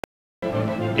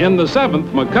In the seventh,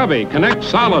 McCovey connects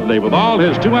solidly with all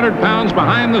his 200 pounds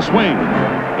behind the swing.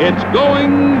 It's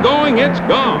going, it's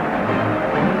gone.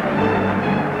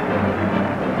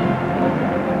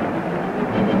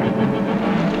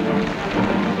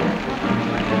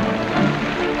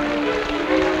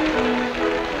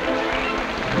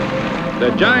 The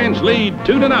Giants lead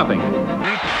 2-0.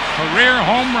 Career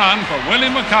home run for Willie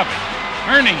McCovey,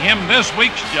 earning him this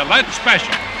week's Gillette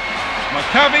Special.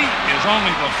 McCovey is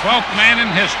only the 12th man in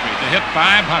history to hit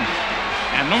 500,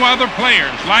 and no other player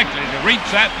is likely to reach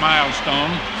that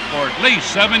milestone for at least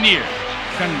 7 years.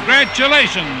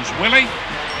 Congratulations, Willie.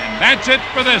 And that's it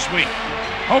for this week.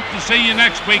 Hope to see you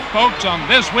next week, folks, on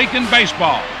This Week in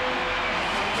Baseball.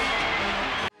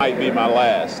 Might be my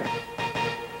last.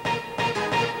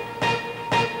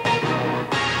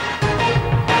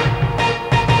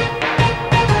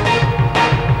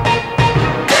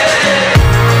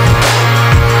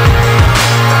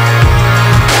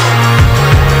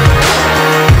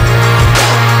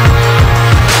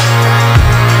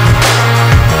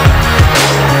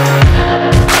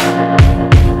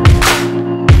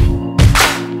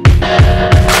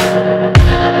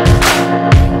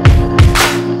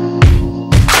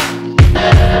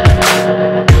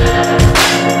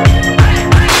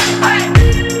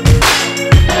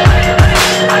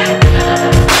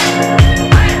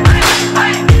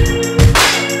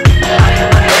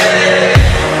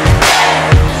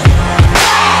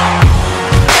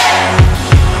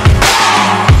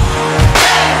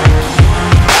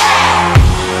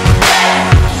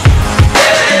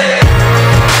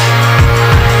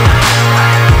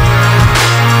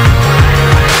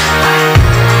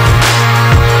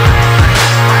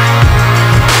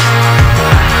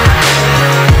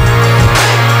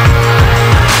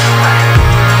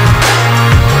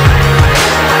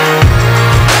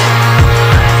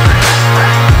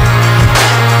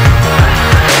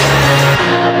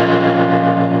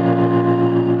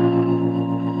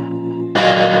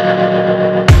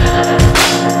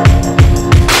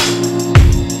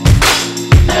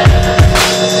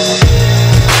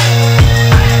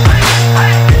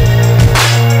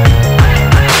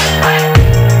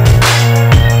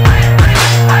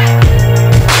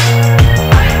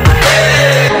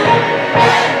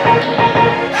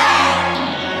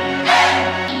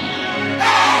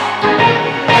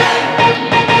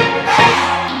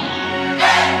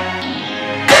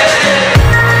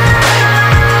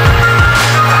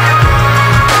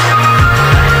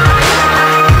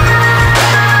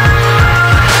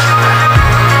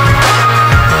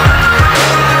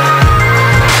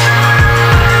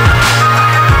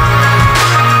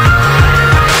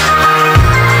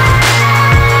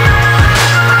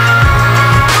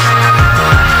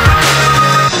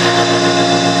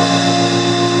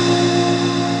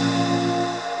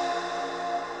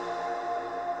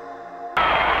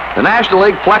 The National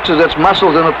League flexes its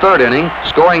muscles in the third inning,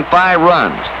 scoring 5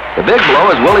 runs. The big blow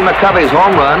is Willie McCovey's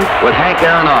home run with Hank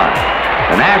Aaron on.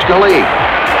 The National League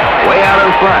way out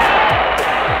in front.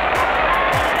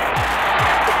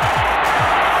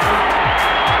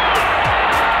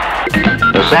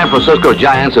 The San Francisco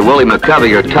Giants and Willie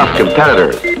McCovey are tough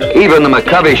competitors. Even the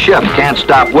McCovey shift can't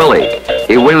stop Willie.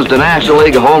 He wins the National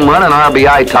League home run and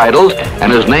RBI titles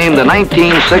and is named the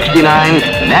 1969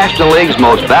 National League's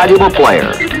most valuable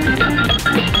player.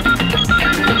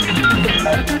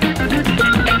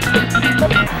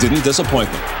 Didn't disappoint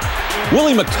them.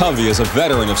 Willie McCovey is a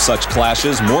veteran of such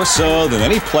clashes, more so than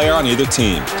any player on either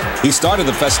team. He started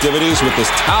the festivities with this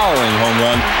towering home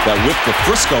run that whipped the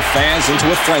Frisco fans into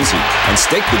a frenzy and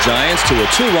staked the Giants to a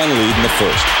 2-run lead in the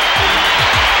first.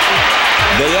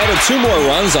 They added 2 more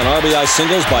runs on RBI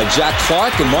singles by Jack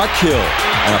Clark and Mark Hill,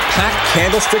 and a packed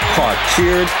Candlestick Park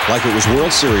cheered like it was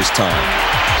World Series time.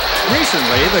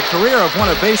 Recently, the career of one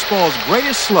of baseball's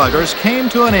greatest sluggers came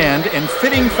to an end in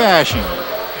fitting fashion.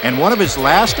 In one of his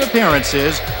last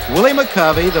appearances, Willie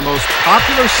McCovey, the most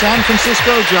popular San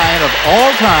Francisco Giant of all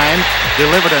time,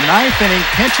 delivered a 9th-inning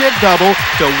pinch-hit double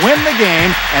to win the game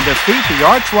and defeat the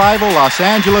arch-rival Los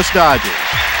Angeles Dodgers.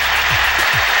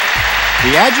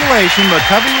 The adulation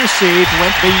McCovey received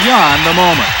went beyond the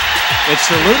moment. It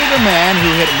saluted a man who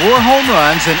hit more home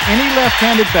runs than any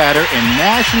left-handed batter in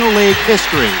National League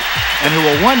history, and who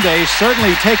will one day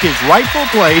certainly take his rightful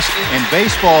place in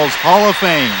baseball's Hall of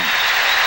Fame.